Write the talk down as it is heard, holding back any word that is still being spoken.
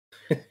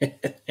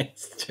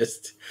It's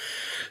just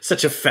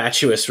such a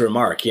fatuous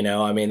remark, you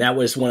know? I mean, that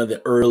was one of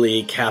the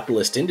early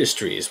capitalist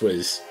industries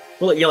was,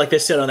 well, you know, like they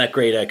said on that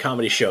great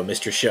comedy show,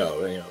 Mr.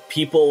 Show, you know,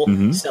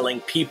 people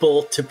selling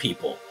people to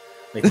people.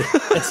 Like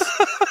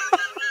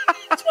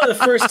that's one of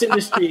the first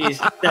industries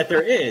that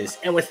there is.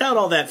 And without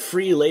all that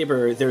free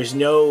labor, there's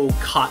no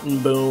cotton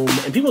boom.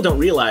 And people don't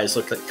realize,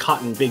 look, like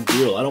cotton, big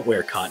deal. I don't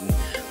wear cotton.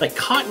 Like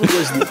cotton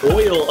was the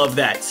oil of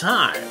that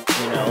time,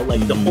 you know,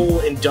 like the whole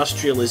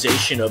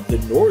industrialization of the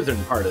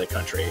northern part of the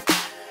country,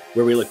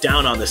 where we look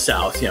down on the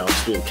South, you know,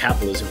 because we have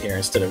capitalism here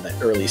instead of that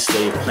early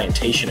slave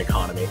plantation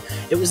economy.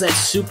 It was that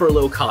super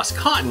low cost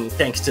cotton,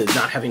 thanks to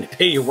not having to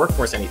pay your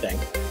workforce anything,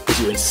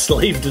 because you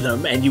enslaved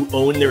them and you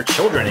own their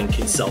children and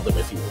can sell them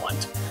if you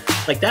want.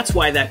 Like, that's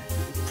why that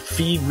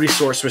feed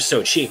resource was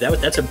so cheap.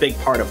 That's a big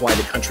part of why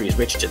the country is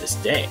rich to this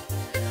day.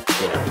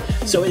 You know?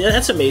 So yeah,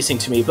 that's amazing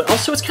to me. But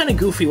also it's kind of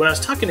goofy. When I was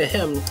talking to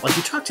him, like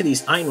you talk to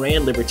these Ayn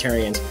Rand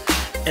libertarians,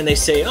 and they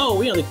say,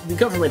 oh, you know, the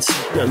government's,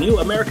 you know,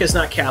 America's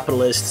not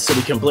capitalist, so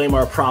we can blame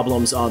our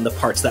problems on the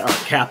parts that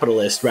aren't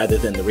capitalist rather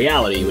than the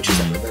reality, which is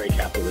that we're very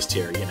capitalist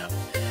here, you know.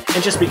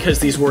 And just because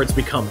these words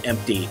become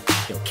empty,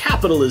 you know,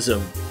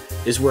 capitalism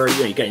is where, you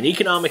know, you got an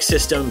economic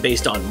system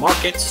based on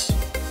markets,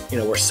 you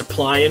know, where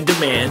supply and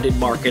demand in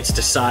markets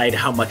decide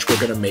how much we're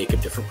going to make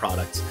of different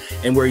products,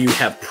 and where you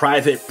have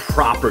private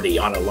property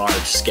on a large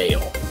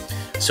scale.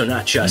 So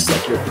not just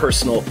like your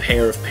personal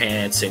pair of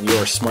pants and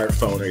your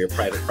smartphone or your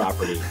private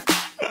property,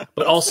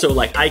 but also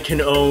like I can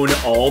own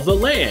all the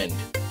land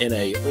in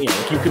a, you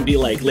know, you can be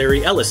like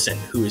Larry Ellison,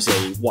 who is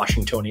a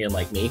Washingtonian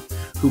like me,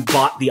 who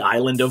bought the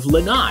island of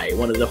Lanai,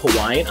 one of the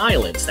Hawaiian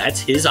islands. That's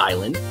his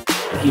island.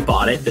 And he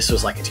bought it. This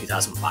was like in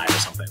 2005 or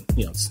something.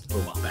 You know, it's a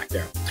little while back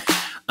there.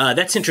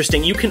 That's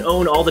interesting. You can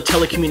own all the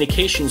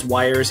telecommunications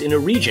wires in a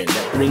region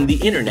that bring the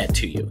internet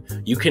to you.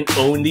 You can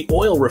own the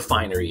oil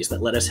refineries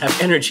that let us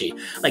have energy.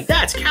 Like,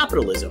 that's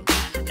capitalism.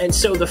 And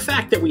so the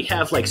fact that we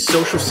have like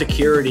Social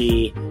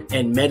Security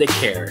and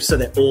Medicare so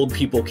that old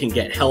people can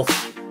get health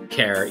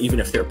care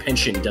even if their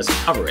pension doesn't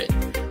cover it,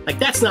 like,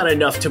 that's not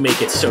enough to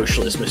make it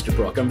socialist, Mr.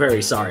 Brooke. I'm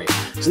very sorry.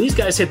 So these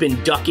guys have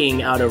been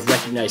ducking out of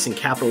recognizing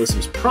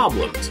capitalism's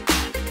problems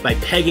by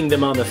pegging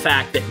them on the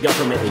fact that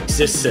government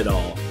exists at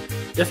all.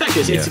 The fact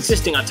is, it's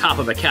existing on top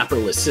of a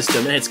capitalist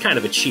system, and it's kind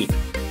of a cheap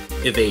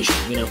evasion,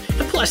 you know?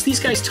 And plus, these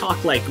guys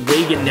talk like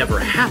Reagan never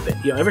happened.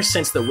 You know, ever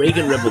since the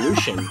Reagan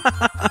Revolution,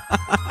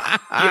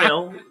 you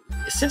know,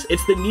 since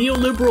it's the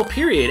neoliberal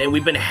period, and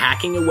we've been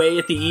hacking away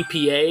at the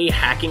EPA,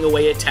 hacking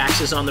away at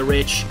taxes on the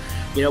rich,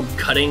 you know,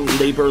 cutting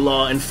labor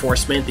law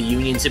enforcement. The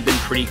unions have been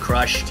pretty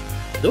crushed.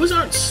 Those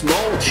aren't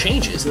small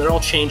changes, and they're all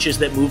changes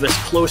that move us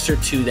closer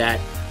to that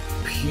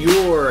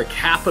pure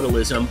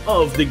capitalism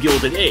of the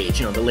Gilded Age,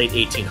 you know, the late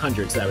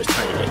 1800s that I was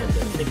trying to get him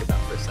to think about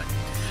for a second.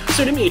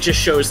 So to me, it just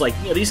shows, like,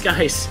 you know, these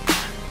guys,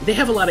 they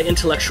have a lot of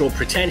intellectual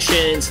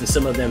pretensions, and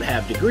some of them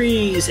have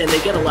degrees, and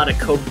they get a lot of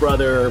Koch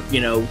brother, you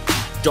know,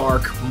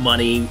 dark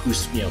money,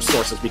 whose, you know,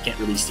 sources we can't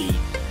really see.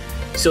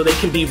 So they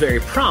can be very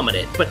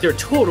prominent, but they're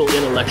total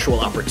intellectual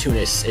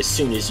opportunists as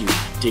soon as you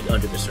dig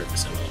under the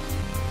surface of it.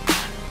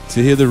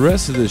 To hear the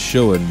rest of this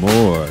show and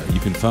more, you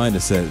can find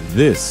us at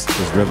This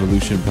Is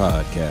Revolution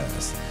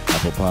Podcast,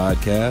 Apple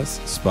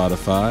Podcasts,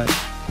 Spotify,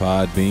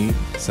 Podbean,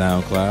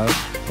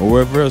 SoundCloud, or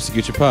wherever else you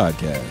get your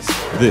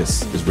podcasts.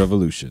 This is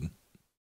Revolution.